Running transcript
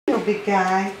big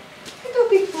guy. Hello,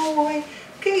 big boy.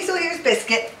 Okay, so here's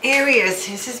Biscuit. Here he is.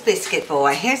 This is Biscuit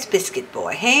Boy. Here's Biscuit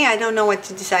Boy. Hey, I don't know what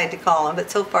to decide to call him,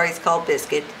 but so far he's called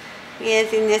Biscuit.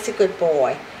 Yes, and that's a good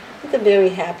boy. He's a very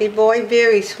happy boy,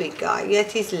 very sweet guy.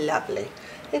 Yes, he's lovely.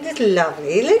 He's just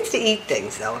lovely. He likes to eat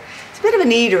things, though. He's a bit of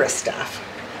an eater of stuff.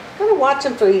 I'm going to watch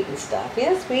him for eating stuff.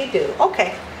 Yes, we do.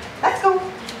 Okay, let's go.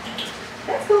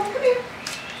 Let's go. Come here.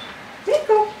 Let's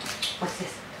go. What's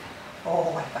this?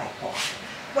 Oh, what have I bought?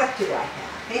 What do I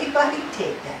have? Anybody?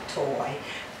 Take that toy.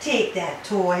 Take that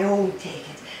toy. Oh, take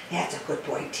it. That's a good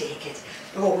boy. Take it.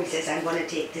 Oh, he says, I'm going to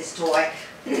take this toy.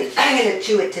 I'm going to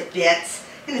chew it to bits.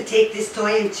 I'm going to take this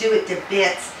toy and chew it to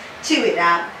bits. Chew it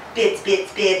up. Bits,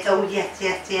 bits, bits. Oh, yes,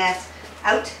 yes, yes.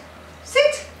 Out.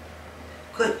 Sit.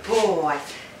 Good boy.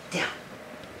 Down.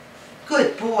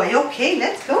 Good boy. Okay,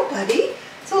 let's go, buddy.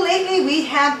 So lately we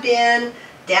have been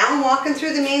down walking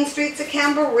through the main streets of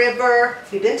Campbell River.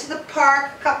 We've been to the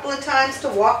park a couple of times to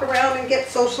walk around and get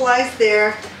socialized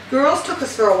there. Girls took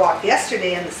us for a walk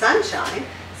yesterday in the sunshine.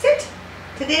 Sit.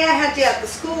 Today I had you at the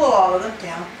school, all of them,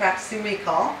 down practicing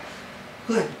recall.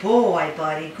 Good boy,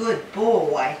 buddy. Good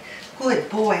boy. Good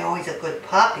boy. Always a good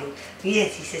puppy.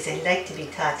 Yes, he says, I like to be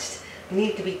touched. We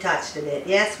need to be touched a bit.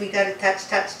 Yes, we got to touch,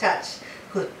 touch, touch.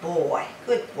 Good boy.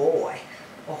 Good boy.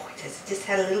 Oh, he says, I just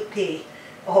had a little pee.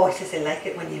 Oh, he says, I like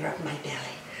it when you rub my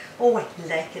belly. Oh, I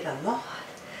like it a lot.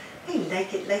 I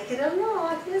like it a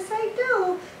lot. Yes, I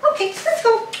do. Okay, let's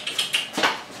go.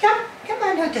 Come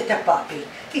on, who's the puppy?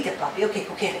 Get the puppy. Okay,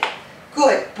 go get it.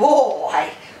 Good boy.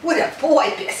 What a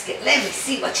boy, Biscuit. Let me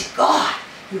see what you got.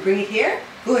 You bring it here?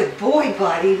 Good boy,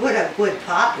 buddy. What a good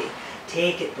puppy.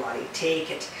 Take it, buddy.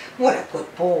 Take it. What a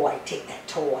good boy. Take that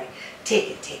toy. Take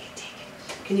it, take it, take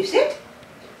it. Can you sit?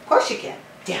 Of course you can.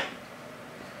 Down.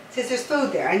 Says there's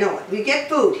food there. I know it. We get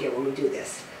food here when we do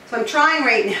this. So I'm trying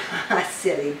right now,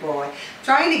 silly boy,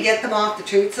 trying to get them off the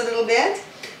treats a little bit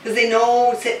because they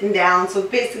know sitting down. So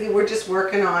basically we're just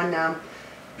working on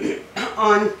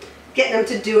on getting them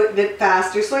to do it a bit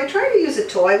faster. So I try to use a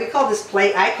toy. We call this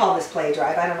play. I call this play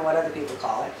drive. I don't know what other people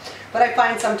call it, but I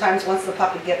find sometimes once the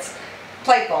puppy gets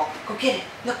playful, go get it.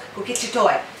 Look, go get your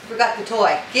toy. Forgot the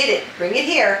toy. Get it. Bring it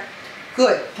here.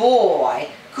 Good boy.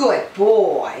 Good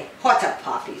boy. What's a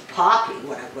puppy? Poppy,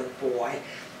 what a good boy.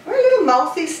 We're a little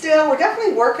mouthy still. We're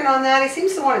definitely working on that. He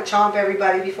seems to want to chomp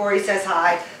everybody before he says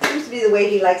hi. Seems to be the way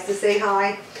he likes to say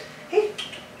hi. Hey,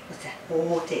 what's that?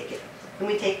 Oh, take it. Can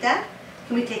we take that?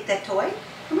 Can we take that toy?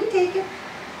 Can we take it?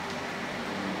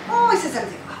 Oh, he says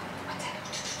something. Oh, what's that?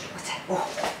 What's that? Oh,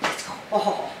 let's go.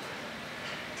 Oh,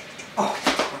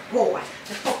 oh, boy.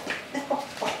 Let's go. Let's go.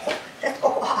 Oh, let's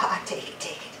go. Ah, take it,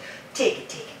 take it. Take it,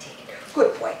 take it.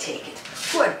 Good boy, take it.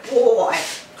 Good boy.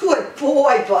 Good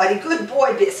boy, buddy. Good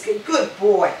boy, Biscuit. Good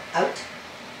boy. Out.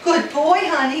 Good boy,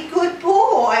 honey. Good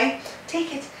boy.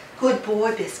 Take it. Good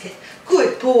boy, Biscuit.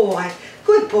 Good boy.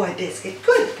 Good boy, Biscuit.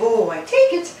 Good boy.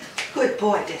 Take it. Good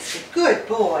boy, Biscuit. Good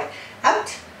boy.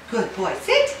 Out. Good boy.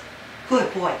 Sit.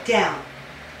 Good boy. Down.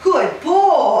 Good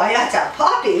boy. That's a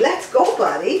puppy. Let's go,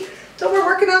 buddy. So we're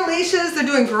working on leashes. They're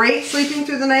doing great sleeping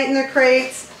through the night in their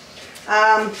crates.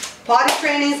 Potty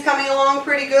training is coming along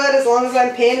pretty good as long as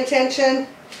I'm paying attention.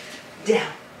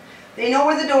 Down. They know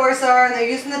where the doors are and they're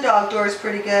using the dog doors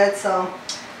pretty good. So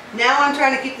now I'm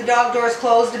trying to keep the dog doors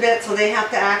closed a bit so they have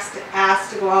to ask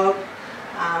to go out.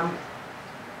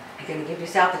 You're going to give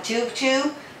yourself a chew.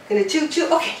 Going to chew.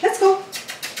 Okay, let's go.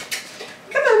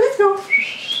 Come on, let's go.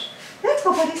 Let's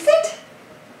go, buddy. Sit.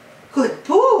 Good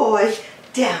boy.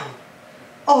 Down.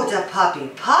 Oh, it's a puppy.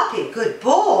 Puppy. Good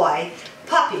boy.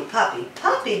 Puppy, puppy,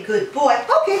 puppy, good boy.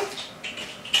 Okay.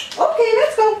 Okay,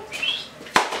 let's go.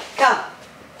 Come.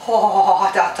 Oh,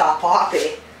 that's a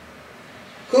puppy.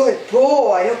 Good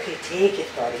boy. Okay, take it,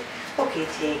 buddy. Okay,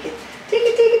 take it. Take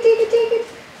it, take it, take it, take it.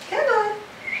 Come on.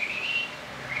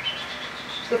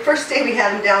 The first day we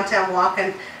had him downtown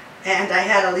walking, and I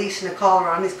had a leash and a collar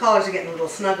on. These collars are getting a little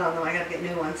snug on them. I gotta get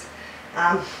new ones.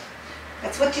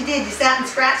 That's what you did. You sat and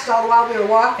scratched all while we were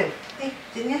walking. Hey,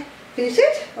 didn't you? Can you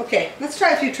sit? Okay, let's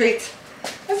try a few treats.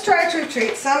 Let's try a few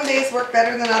treats. Some days work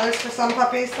better than others for some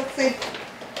puppies. Let's see.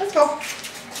 Let's go.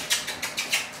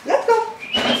 Let's go.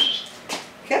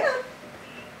 Come on.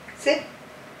 Sit.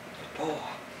 Good boy.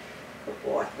 Good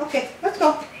boy. Okay, let's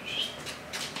go.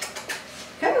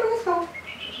 Come on, let's go.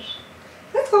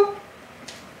 Let's go.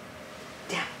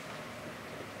 Down.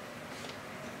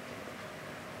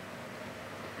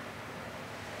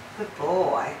 Good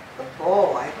boy. Good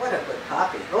boy. What a good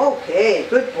puppy. Okay,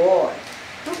 good boy.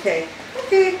 Okay,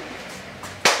 okay.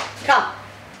 Come.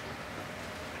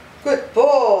 Good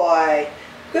boy.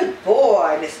 Good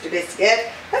boy, Mr.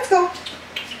 Biscuit. Let's go.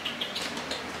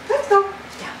 Let's go.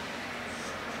 Down.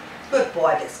 Good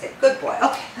boy, Biscuit. Good boy.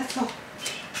 Okay, let's go.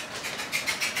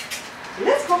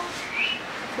 Let's go.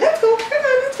 Let's go. Come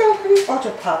on, let's go. Oh,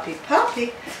 your puppy.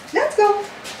 Puppy. Let's go.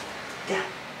 Down.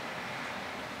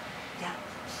 Down.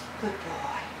 Good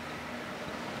boy.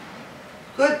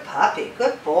 Good puppy.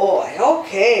 Good boy.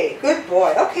 Okay. Good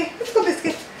boy. Okay, let's go,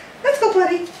 Biscuit. Let's go,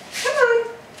 buddy. Come on.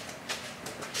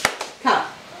 Come.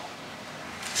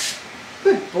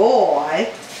 Good boy.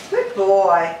 Good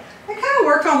boy. I kind of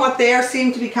work on what they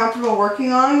seem to be comfortable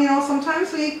working on. You know,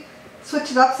 sometimes we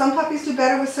switch it up. Some puppies do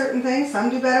better with certain things. Some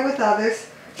do better with others.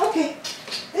 Okay.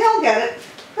 They all get it.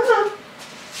 Come on.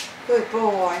 Good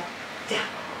boy. Down.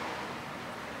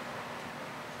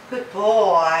 Good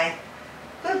boy.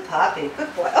 Good puppy.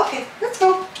 Good boy. Okay, let's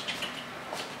go.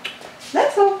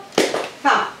 Let's go.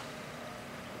 Come.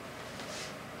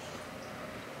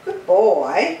 Good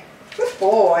boy. Good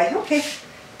boy. Okay.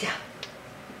 Down.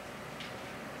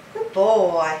 Good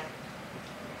boy.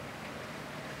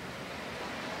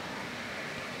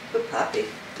 Good puppy.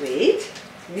 Wait.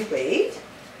 Can you wait?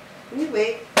 Can you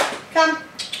wait? Come.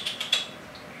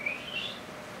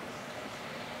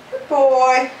 Good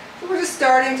boy. So we're just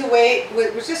starting to wait.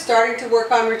 We're just starting to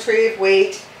work on retrieve.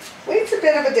 Wait. Wait's a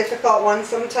bit of a difficult one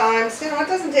sometimes. You know, it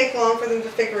doesn't take long for them to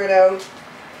figure it out.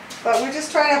 But we're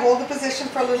just trying to hold the position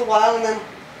for a little while and then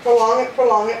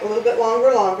prolong it a little bit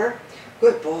longer.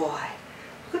 Good boy.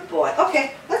 Good boy.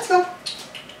 Okay, let's go.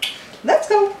 Let's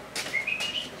go.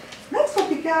 Let's go,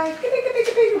 big guy.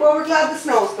 Well, we're glad the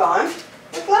snow's gone.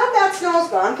 We're glad that snow's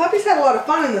gone. Puppies had a lot of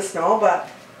fun in the snow, but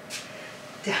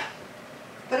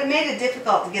it made it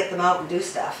difficult to get them out and do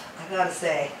stuff, I gotta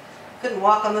say. Couldn't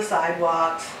walk on the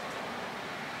sidewalks.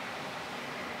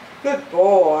 Good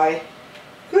boy.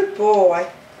 Good boy.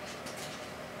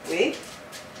 Wait.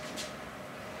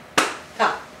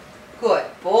 Come. Good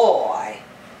boy.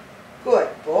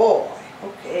 Good boy.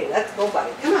 Okay, let's go,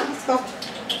 buddy. Come on, let's go.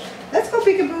 Let's go,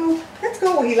 peekaboo. Let's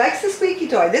go. He likes the squeaky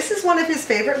toy. This is one of his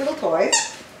favorite little toys.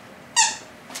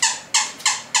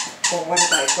 Oh, what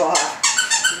have I got?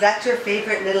 Is that your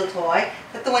favorite little toy?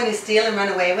 Is that the one you steal and run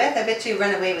away with? I bet you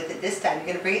run away with it this time. You're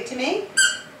going to bring it to me?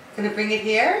 Going to bring it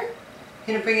here?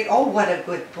 Going to bring it? Oh, what a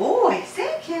good boy.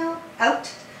 Thank you. Out.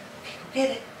 Okay, go get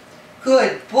it.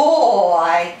 Good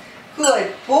boy.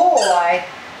 Good boy.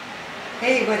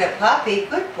 Hey, what a puppy.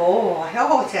 Good boy.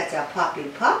 Oh, that's a puppy.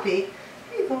 Here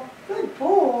you go. Good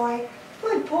boy.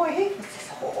 Good boy. Hey, what's this?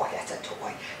 Oh, that's a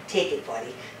toy. Take it,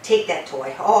 buddy. Take that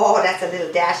toy. Oh, that's a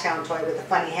little dash-hound toy with a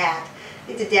funny hat.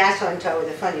 It's a dash-hound toy with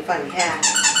a funny hat.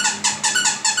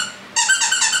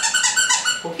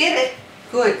 Go get it.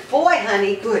 Good boy,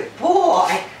 honey. Good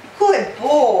boy. Good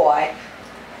boy.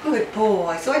 Good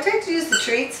boy. So I try to use the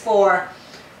treats for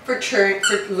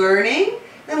learning.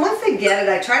 Then once they get it,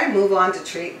 I try to move on to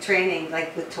training,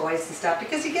 like with toys and stuff,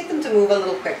 because you get them to move a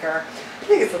little quicker. I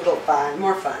think it's a little fun,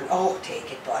 more fun. Oh,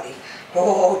 take it, buddy.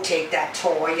 Oh, take that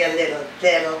toy, you little.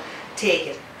 Take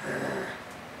it.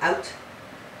 Out.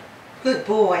 Good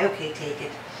boy. Okay, take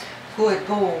it. Good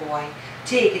boy.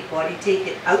 Take it, buddy. Take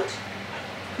it. Out.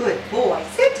 Good boy.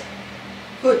 Sit.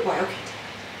 Good boy. Okay,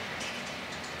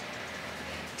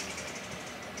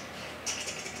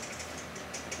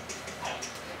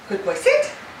 good boy,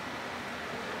 sit.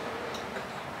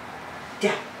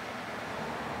 Down.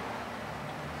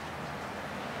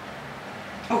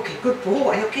 Okay, good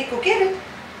boy. Okay, go get it.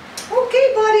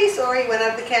 Okay, buddy. Sorry, went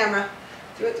out of the camera.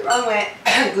 Threw it the wrong way.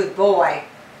 Good boy.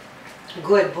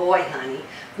 Good boy, honey.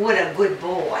 What a good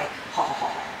boy. Ha ha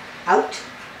ha. Out.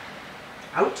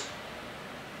 Out.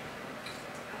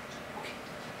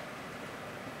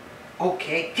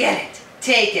 Okay, get it.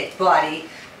 Take it, buddy.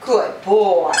 Good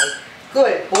boy.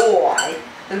 Good boy.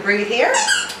 Then bring it here.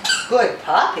 Good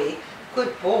puppy.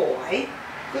 Good boy.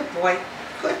 Good boy.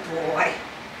 Good boy.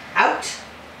 Out.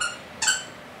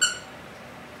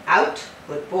 Out.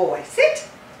 Good boy. Sit.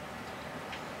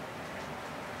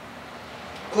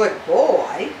 Good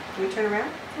boy. Can we turn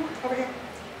around? Come on, over here.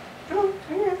 Come on,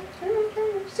 turn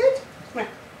around. Sit. Come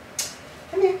here.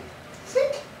 Come here.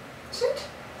 Sit. Sit.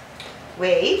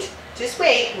 Wait. Just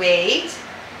wait. Wait.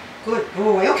 Good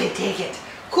boy. Okay, take it.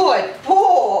 Good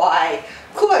boy.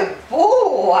 Good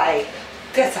boy.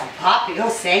 That's a puppy. Oh,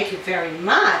 thank you very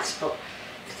much.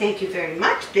 Thank you very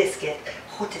much, Biscuit.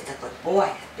 Oh, that's a good boy,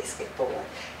 that Biscuit boy.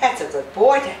 That's a good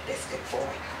boy, that Biscuit boy.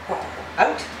 Oh,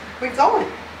 out. We're going.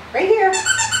 Right here.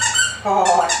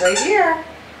 Oh, it's right here.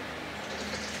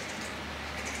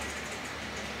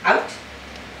 Out.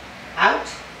 Out.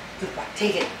 Good boy.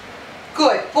 Take it.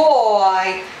 Good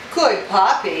boy. Good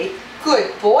puppy.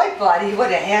 Good boy, buddy.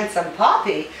 What a handsome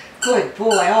puppy. Good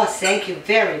boy. Oh, thank you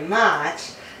very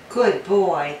much. Good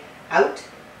boy. Out.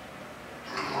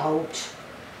 Out.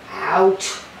 Out. Out.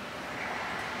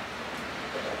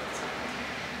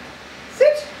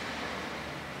 Sit.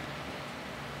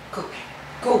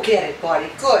 Go get it, buddy.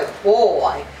 Good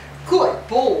boy. Good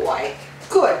boy.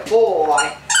 Good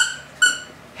boy.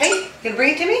 Hey, you gonna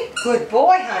bring it to me? Good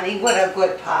boy, honey. What a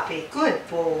good puppy. Good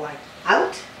boy.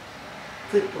 Out.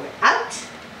 Good boy. Out.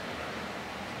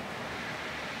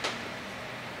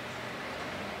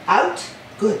 Out.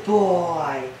 Good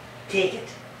boy. Take it.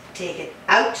 Take it.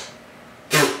 Out.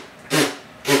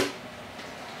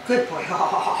 Good boy.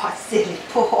 Oh, silly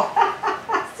boy.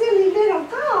 Silly little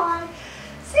boy.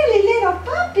 Silly little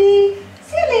puppy.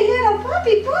 Silly little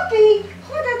puppy.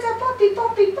 Oh, that's a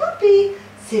puppy.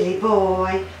 Silly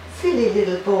boy. Silly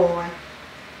little boy.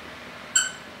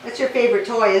 That's your favorite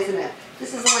toy, isn't it?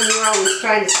 This is the one you're always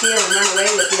trying to steal and run away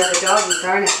with the other doggies,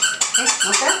 aren't it? Hey,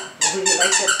 want that? Oh, you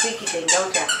like that squeaky thing,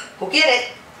 don't you? Go get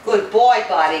it. Good boy,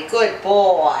 buddy. Good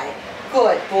boy.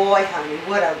 Good boy, honey.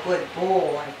 What a good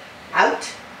boy. Out.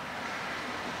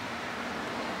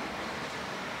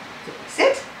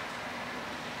 Sit.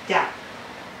 Down.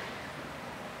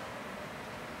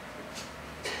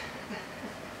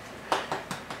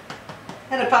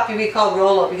 And a puppy we call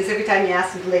Rollo because every time you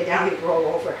ask him to lay down, he'd roll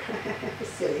over.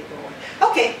 Silly boy.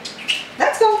 Okay,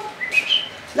 let's go.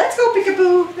 Let's go,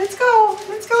 Peekaboo. Let's go.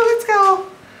 Let's go. Let's go.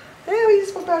 There, we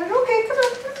just spoke about it. Okay, come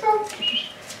on. Let's go.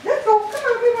 Let's go. Come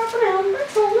on, we walk around.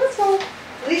 Let's go. Let's go.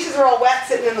 The leashes are all wet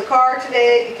sitting in the car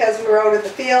today because we were out in the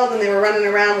field and they were running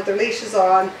around with their leashes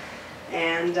on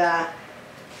and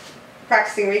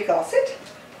practicing recall. Sit.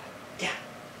 Down.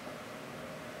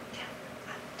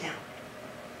 Down.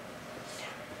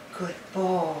 Good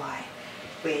boy.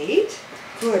 Wait.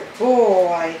 Good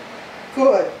boy.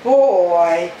 Good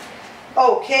boy.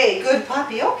 Okay, good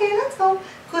puppy. Okay, let's go.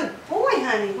 Good boy,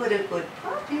 honey. What a good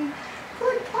puppy.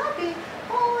 Good puppy.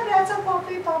 Oh, that's a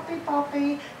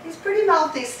puppy. He's pretty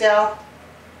mouthy still.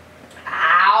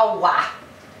 Ow.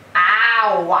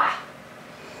 Ow.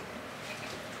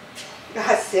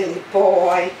 Ah, silly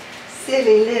boy.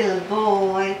 Silly little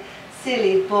boy.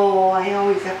 Silly boy.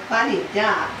 Oh, he's a funny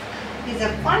duck. He's a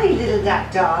funny little duck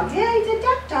dog. Yeah, he's a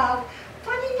duck dog.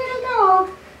 Funny little dog.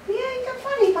 Yeah, he's a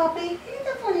funny puppy. He's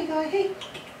a funny guy. Hey.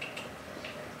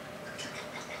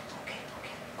 Okay.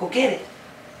 Go get it.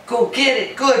 Go get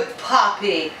it. Good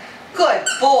puppy. Good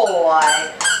boy.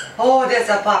 Oh, there's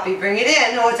a puppy. Bring it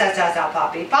in. Oh, that's a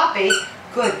puppy.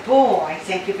 Good boy.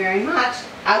 Thank you very much.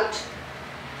 Out.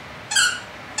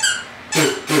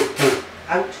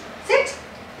 Out. Sit.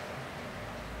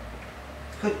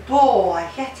 Good boy.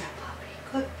 That's a puppy.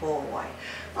 Good boy.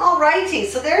 Alrighty,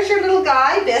 so there's your little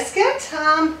guy, Biscuit.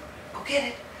 Go get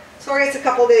it. Sorry it's a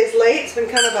couple days late. It's been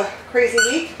kind of a crazy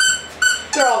week.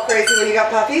 They're all crazy when you got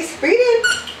puppies. Breathe in.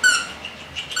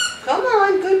 Come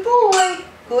on, good boy.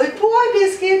 Good boy,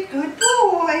 Biscuit. Good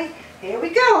boy. Here we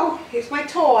go. Here's my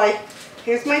toy.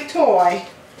 Here's my toy.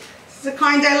 This is the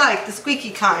kind I like, the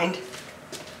squeaky kind.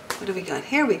 What do we got?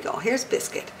 Here we go. Here's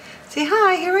Biscuit. Say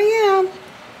hi. Here I am.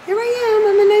 Here I am.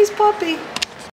 I'm a nice puppy.